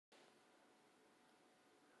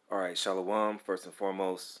All right, Shalom. First and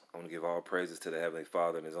foremost, I want to give all praises to the Heavenly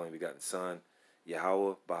Father and His only begotten Son,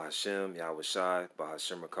 Yahweh, Bahashem, Yahweh Shai,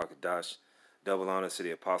 Bahashem Rakakadash. Double honor to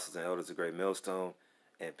the apostles and elders of Great Millstone,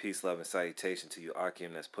 and peace, love, and salutation to you,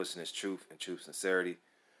 Akim, that's pushing this truth and truth sincerity.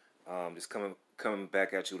 Just coming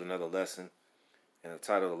back at you with another lesson, and the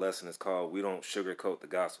title of the lesson is called "We Don't Sugarcoat the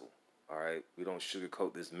Gospel." All right, we don't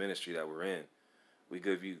sugarcoat this ministry that we're in. We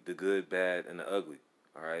give you the good, bad, and the ugly.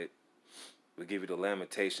 All right. We give you the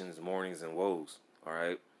lamentations, mournings, and woes. All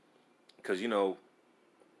right, because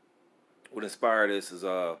what inspired this is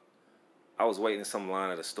I was waiting in some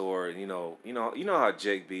line at a store, and you know how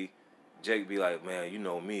Jake be. Jake be like, man, you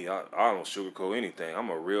know me. I don't sugarcoat anything. I'm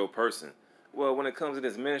a real person. Well, when it comes to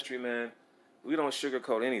this ministry, man, we don't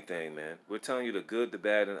sugarcoat anything, man. We're telling you the good, the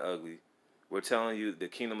bad, and the ugly. We're telling you the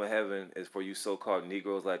kingdom of heaven is for you so-called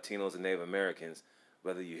Negroes, Latinos, and Native Americans,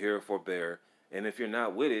 whether you hear or forbear. And if you're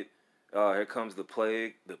not with it, here comes the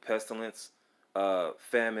plague, the pestilence,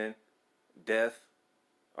 famine, death,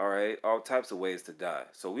 all right, all types of ways to die.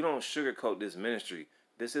 So we don't sugarcoat this ministry.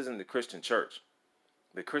 This isn't the Christian church.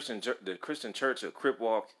 The Christian church will crip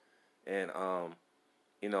walk and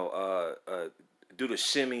do the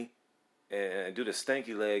shimmy and do the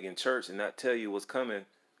stanky leg in church and not tell you what's coming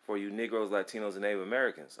for you Negroes, Latinos, and Native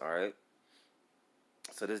Americans. All right.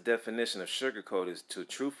 So this definition of sugarcoat is to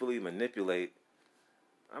truthfully manipulate.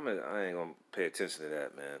 I ain't gonna pay attention to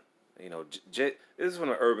that, man. Jake. This is from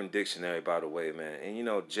the Urban Dictionary, by the way, man.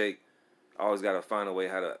 And Jake always got to find a way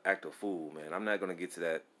how to act a fool, man. I'm not gonna get to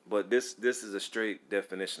that, but this is a straight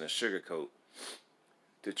definition of sugarcoat: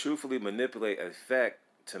 to truthfully manipulate a fact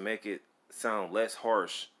to make it sound less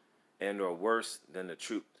harsh and/or worse than the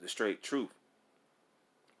straight truth.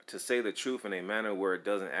 To say the truth in a manner where it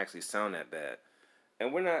doesn't actually sound that bad.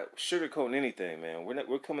 And we're not sugarcoating anything, man.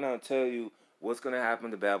 We're coming out and tell you what's going to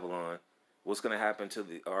happen to Babylon, what's going to happen to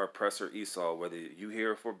our oppressor Esau, whether you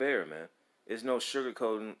hear or forbear, man. There's no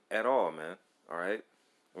sugarcoating at all, man. All right?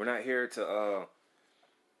 We're not here to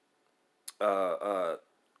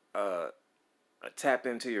tap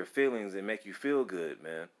into your feelings and make you feel good,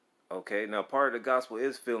 man. Okay? Now, part of the gospel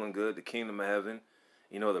is feeling good, the kingdom of heaven,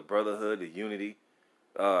 the brotherhood, the unity,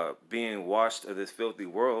 being washed of this filthy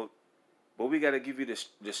world. But we got to give you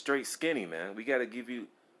the straight skinny, man. We got to give you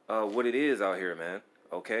what it is out here, man.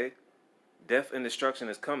 Okay? Death and destruction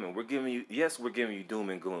is coming. We're giving you doom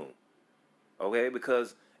and gloom. Okay?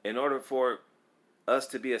 Because in order for us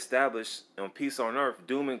to be established on peace on earth,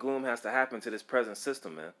 doom and gloom has to happen to this present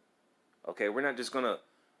system, man. Okay? We're not just going to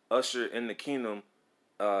usher in the kingdom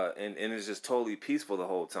and it's just totally peaceful the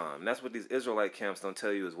whole time. And that's what these Israelite camps don't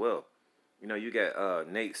tell you as well. You got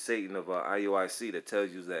Nate Satan of IUIC that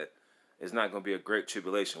tells you that it's not going to be a great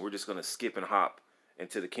tribulation. We're just going to skip and hop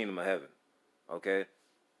into the kingdom of heaven. Okay?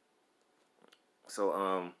 So,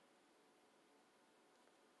 I'm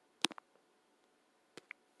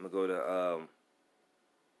going to go to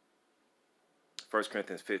 1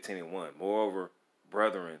 Corinthians 15:1. Moreover,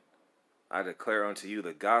 brethren, I declare unto you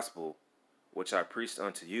the gospel which I preached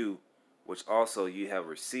unto you, which also ye have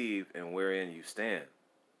received, and wherein you stand.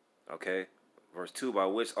 Okay? Verse 2, by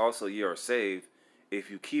which also ye are saved, if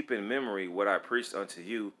you keep in memory what I preached unto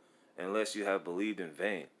you, unless you have believed in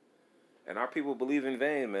vain. And our people believe in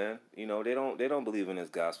vain, man. They don't believe in this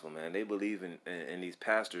gospel, man. They believe in these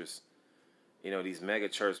pastors, these mega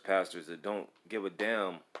church pastors that don't give a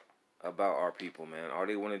damn about our people, man. All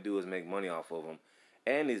they want to do is make money off of them.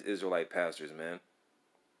 And these Israelite pastors, man.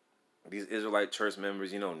 These Israelite church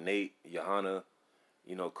members, Nate, Johanna,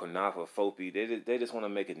 Konafa, Fopi, they just want to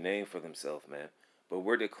make a name for themselves, man. But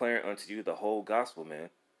we're declaring unto you the whole gospel, man.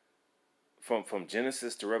 From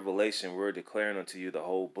Genesis to Revelation, we're declaring unto you the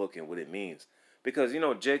whole book and what it means. Because,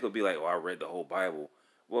 Jake will be like, I read the whole Bible.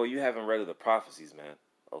 Well, you haven't read of the prophecies, man.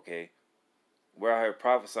 Okay? We're out here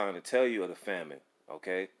prophesying to tell you of the famine.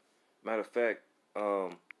 Okay? Matter of fact,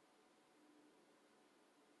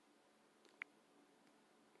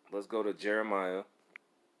 let's go to Jeremiah.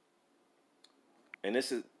 And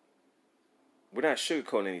we're not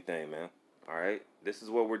sugarcoating anything, man. All right? This is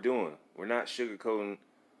what we're doing. We're not sugarcoating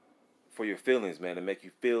for your feelings, man, to make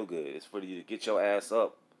you feel good. It's for you to get your ass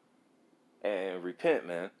up and repent,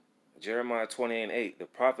 man. Jeremiah 28:8. The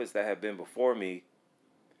prophets that have been before me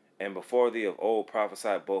and before thee of old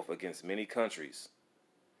prophesied both against many countries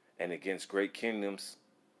and against great kingdoms,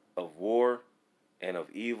 of war and of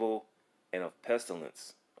evil and of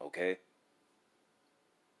pestilence. Okay?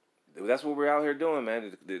 That's what we're out here doing,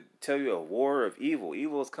 man. To tell you a war of evil.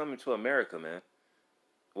 Evil is coming to America, man.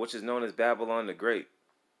 Which is known as Babylon the Great.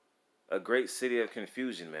 A great city of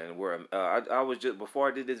confusion, man. Where I was just, before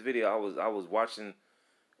I did this video, I was watching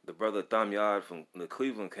the brother Thamyad from the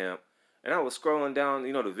Cleveland camp, and I was scrolling down, the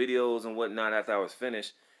videos and whatnot after I was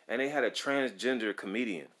finished, and they had a transgender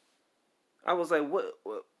comedian. I was like, what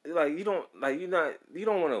like you don't like you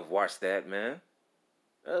don't want to watch that, man.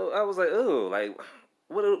 I was like, oh, like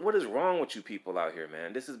what is wrong with you people out here,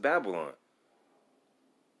 man? This is Babylon.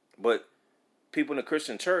 But people in the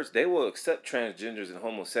Christian church, they will accept transgenders and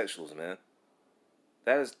homosexuals, man.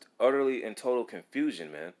 That is utterly and total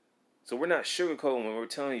confusion, man. So we're not sugarcoating when we're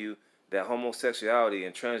telling you that homosexuality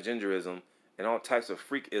and transgenderism and all types of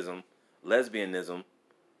freakism, lesbianism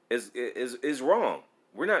is wrong.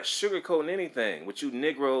 We're not sugarcoating anything with you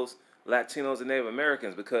Negroes, Latinos, and Native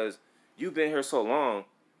Americans because you've been here so long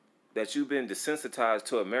that you've been desensitized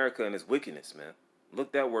to America and its wickedness, man.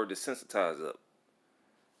 Look that word desensitized up.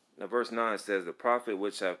 Now, verse 9 says, the prophet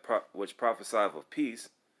which prophesieth of peace,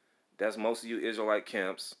 that's most of you Israelite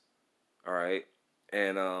camps, all right,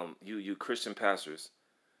 and you Christian pastors,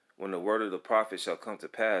 when the word of the prophet shall come to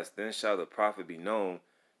pass, then shall the prophet be known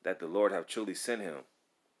that the Lord have truly sent him.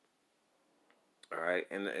 All right,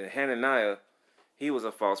 and Hananiah, he was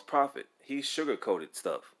a false prophet. He sugarcoated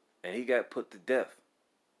stuff, and he got put to death.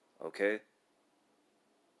 Okay,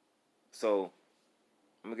 so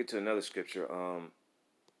I'm gonna get to another scripture. I'll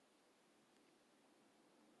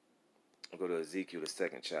go to Ezekiel, the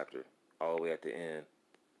 2nd chapter, all the way at the end.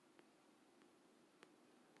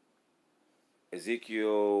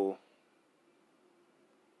 Ezekiel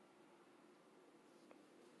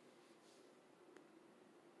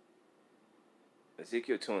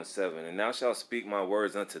 2:7. And thou shalt speak my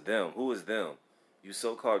words unto them. Who is them? You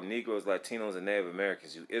so-called Negroes, Latinos, and Native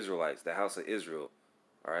Americans, you Israelites, the house of Israel.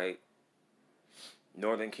 All right?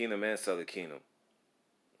 Northern kingdom and southern kingdom.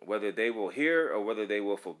 Whether they will hear or whether they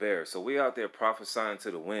will forbear. So we out there prophesying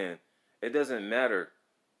to the wind. It doesn't matter.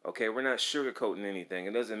 Okay, we're not sugarcoating anything.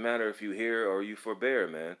 It doesn't matter if you hear or you forbear,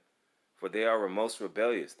 man. For they are most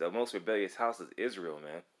rebellious. The most rebellious house is Israel,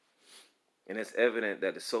 man. And it's evident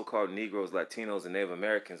that the so-called Negroes, Latinos, and Native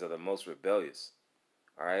Americans are the most rebellious.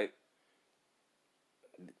 All right?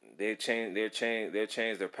 They changed their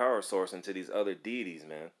power source into these other deities,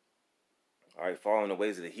 man. All right, following the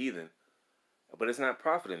ways of the heathen. But it's not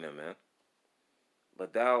profiting them, man.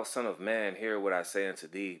 But thou, son of man, hear what I say unto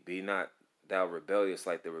thee. Be not thou rebellious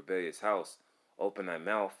like the rebellious house. Open thy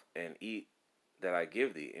mouth and eat that I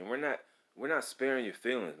give thee. And we're not sparing your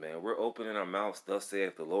feelings, man. We're opening our mouths, thus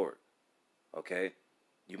saith the Lord. Okay?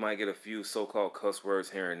 You might get a few so-called cuss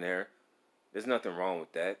words here and there. There's nothing wrong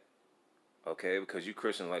with that. Okay? Because you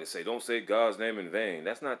Christians like to say, don't say God's name in vain.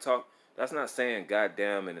 That's not saying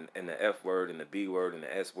goddamn and the F word and the B word and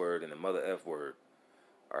the S word and the mother F word.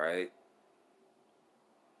 All right?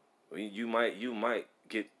 You might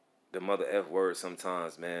get the mother F word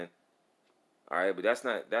sometimes, man. All right, but that's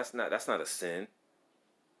not a sin.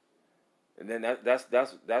 And then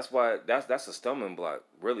that's why that's a stumbling block,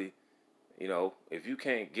 really. If you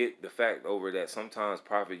can't get the fact over that sometimes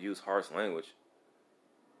prophets use harsh language,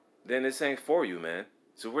 then this ain't for you, man.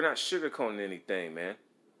 So we're not sugarcoating anything, man.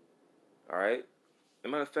 All right. As a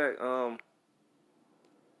matter of fact, let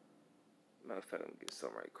me get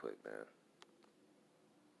something right quick, man.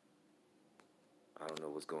 I don't know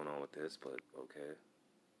what's going on with this, but okay.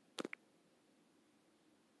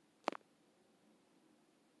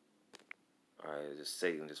 All right, just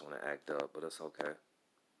Satan just want to act up, but it's okay.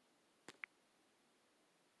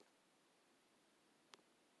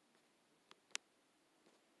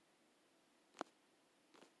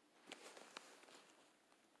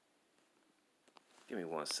 Give me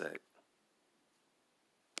one sec.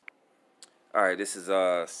 All right, this is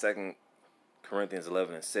 2 Corinthians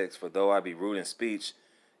 11:6. For though I be rude in speech,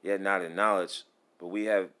 yet not in knowledge, but we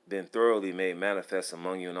have been thoroughly made manifest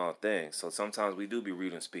among you in all things. So sometimes we do be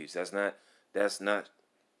rude in speech. That's not sugarcoating.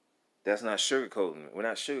 We're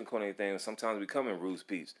not sugarcoating anything. Sometimes we come in rude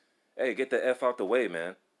speech. Hey, get the F out the way,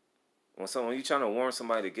 man. When you're trying to warn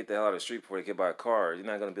somebody to get the hell out of the street before they get by a car, you're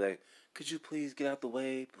not going to be like, could you please get out the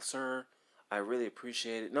way, sir? I really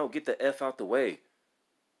appreciate it. No, get the F out the way.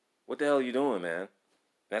 What the hell are you doing, man?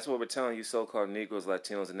 That's what we're telling you so-called Negroes,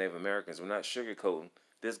 Latinos, and Native Americans. We're not sugarcoating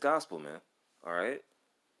this gospel, man. All right?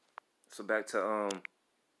 So back to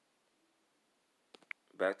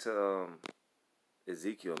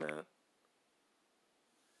Ezekiel, man.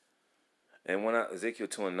 And Ezekiel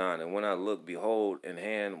 2:9, and when I looked, behold, an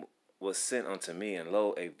hand was sent unto me, and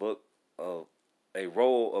lo, a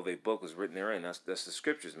roll of a book was written therein. That's the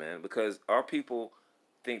scriptures, man. Because our people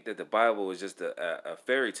think that the Bible is just a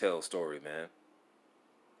fairy tale story, man.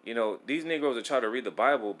 These Negroes are trying to read the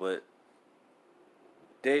Bible, but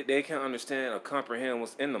they can't understand or comprehend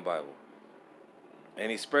what's in the Bible. And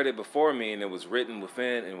he spread it before me, and it was written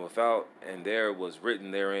within and without, and there was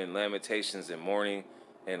written therein lamentations and mourning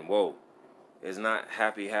and woe. It's not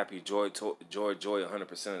happy, happy, joy, joy, joy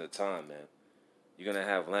 100% of the time, man. You're going to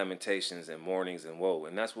have lamentations and mournings and woe.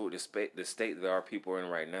 And that's what the state that our people are in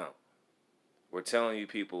right now. We're telling you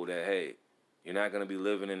people that, hey, you're not going to be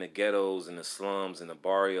living in the ghettos and the slums and the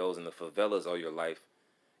barrios and the favelas all your life.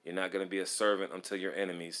 You're not going to be a servant unto your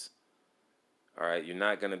enemies. All right? You're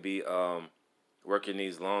not going to be working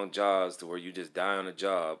these long jobs to where you just die on a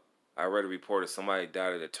job. I read a report of somebody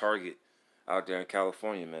died at a Target out there in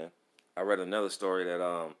California, man. I read another story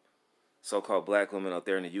that so-called black woman out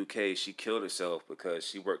there in the UK, she killed herself because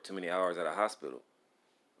she worked too many hours at a hospital.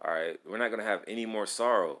 All right? We're not going to have any more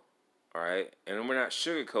sorrow. All right? And we're not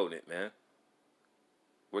sugarcoating it, man.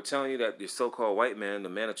 We're telling you that your so-called white man, the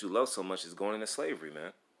man that you love so much, is going into slavery,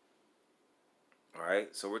 man. All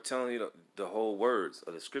right? So we're telling you the whole words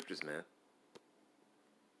of the scriptures, man.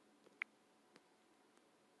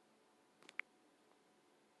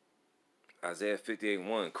 Isaiah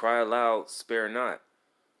 58:1, cry aloud, spare not.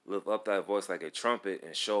 Lift up thy voice like a trumpet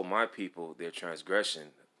and show my people their transgression.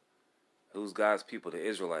 Who's God's people? The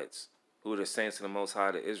Israelites. Who are the saints of the Most High?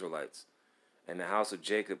 The Israelites. And the house of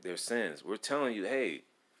Jacob, their sins. We're telling you, hey,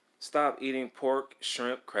 stop eating pork,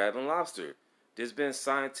 shrimp, crab, and lobster. There's been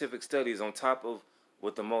scientific studies on top of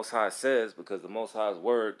what the Most High says, because the Most High's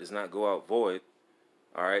word does not go out void.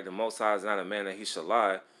 All right? The Most High is not a man that he shall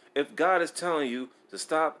lie. If God is telling you to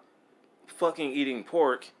stop fucking eating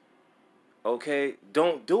pork, okay,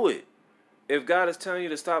 don't do it. If God is telling you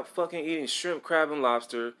to stop fucking eating shrimp, crab, and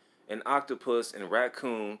lobster, and octopus, and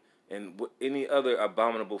raccoon, and any other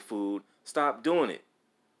abominable food, stop doing it.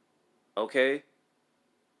 Okay?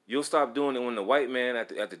 You'll stop doing it when the white man at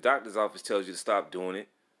the doctor's office tells you to stop doing it.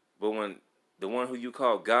 But when the one who you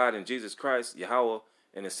call God and Jesus Christ, Yahweh,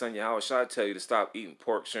 and his son Yahweh shall tell you to stop eating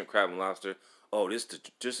pork, shrimp, crab, and lobster, oh, this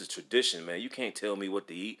is tradition, man. You can't tell me what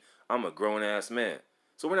to eat. I'm a grown-ass man.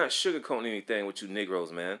 So we're not sugarcoating anything with you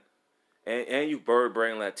Negroes, man. And you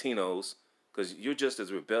bird-brain Latinos, because you're just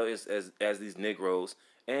as rebellious as these Negroes,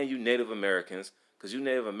 and you Native Americans, because you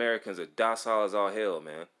Native Americans are docile as all hell,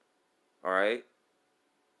 man. All right?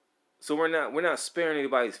 So we're not sparing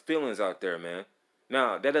anybody's feelings out there, man.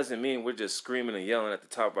 Now, that doesn't mean we're just screaming and yelling at the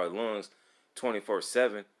top of our lungs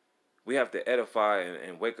 24/7. We have to edify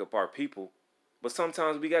and wake up our people. But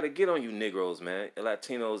sometimes we got to get on you Negroes, man.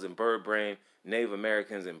 Latinos and bird-brain Native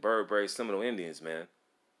Americans and bird-brain Seminole Indians, man.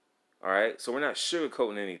 All right? So we're not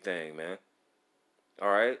sugarcoating anything, man. All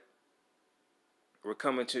right? We're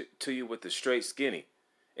coming to you with the straight skinny.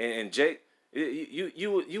 And Jake,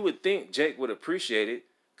 you would think Jake would appreciate it,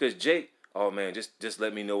 because Jake, oh man, just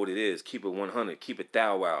let me know what it is. Keep it 100. Keep it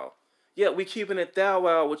thou wow. Yeah, we keeping it thou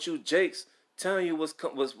wow with you Jakes, telling you what's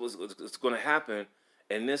going to happen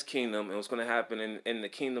in this kingdom and what's going to happen in the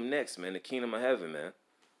kingdom next, man. The kingdom of heaven, man.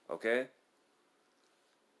 Okay?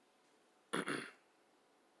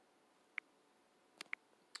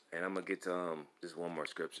 And I'm going to get to just one more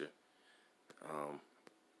scripture.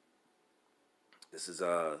 This is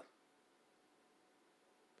 2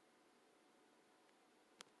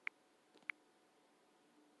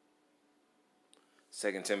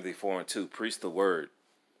 Timothy 4:2. Preach the word.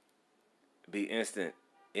 Be instant,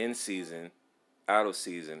 in season, out of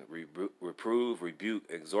season. Reprove, rebuke,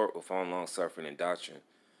 exhort with all long suffering and doctrine.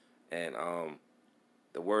 And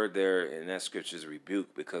the word there in that scripture is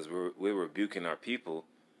rebuke, because we're rebuking our people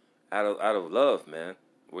out of love, man.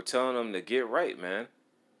 We're telling them to get right, man.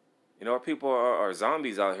 You know, our people are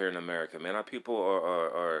zombies out here in America, man. Our people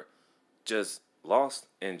are just lost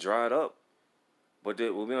and dried up. But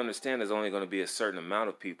what we understand is only going to be a certain amount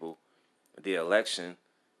of people. The election,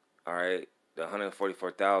 all right, the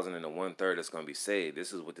 144,000 and the 1/3 that's going to be saved.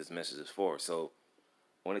 This is what this message is for. So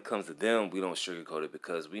when it comes to them, we don't sugarcoat it,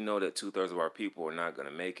 because we know that 2/3 of our people are not going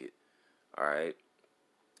to make it. All right.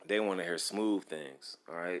 They want to hear smooth things.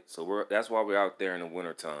 All right. So that's why we're out there in the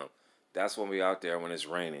wintertime. That's why we're out there when it's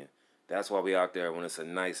raining. That's why we're out there when it's a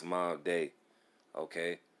nice, mild day.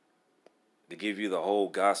 Okay. To give you the whole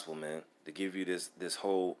gospel, man. To give you this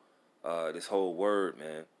whole word,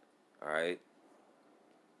 man. All right.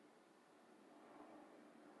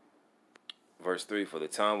 Verse 3, for the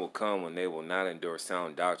time will come when they will not endure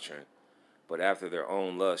sound doctrine, but after their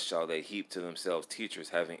own lust shall they heap to themselves teachers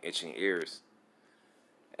having itching ears.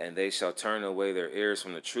 And they shall turn away their ears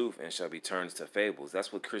from the truth and shall be turned to fables.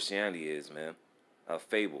 That's what Christianity is, man. A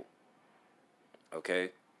fable.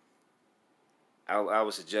 Okay? I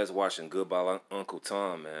would suggest watching Goodbye Uncle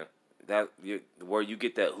Tom, man. Where you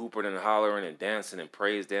get that hooping and hollering and dancing and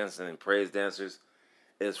praise dancers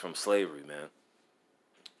is from slavery, man.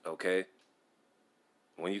 Okay?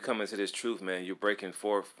 When you come into this truth, man, you're breaking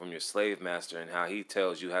forth from your slave master and how he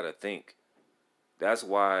tells you how to think. That's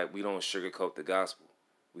why we don't sugarcoat the gospel.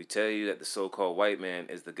 We tell you that the so-called white man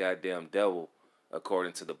is the goddamn devil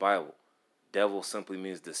according to the Bible. Devil simply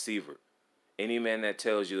means deceiver. Any man that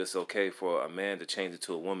tells you it's okay for a man to change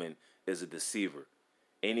into a woman is a deceiver.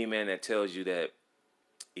 Any man that tells you that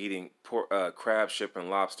eating crab, shrimp,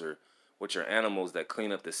 and lobster, which are animals that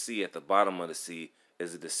clean up the sea at the bottom of the sea,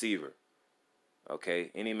 is a deceiver. Okay?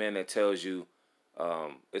 Any man that tells you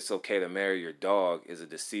it's okay to marry your dog is a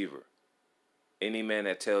deceiver. Any man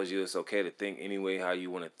that tells you it's okay to think any way how you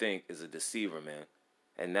want to think is a deceiver, man.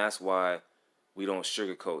 And that's why we don't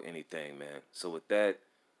sugarcoat anything, man. So with that,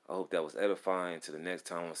 I hope that was edifying. Till the next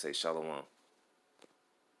time, I want to say shalom.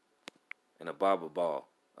 And Abad Babal.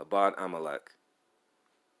 Abad Amalek.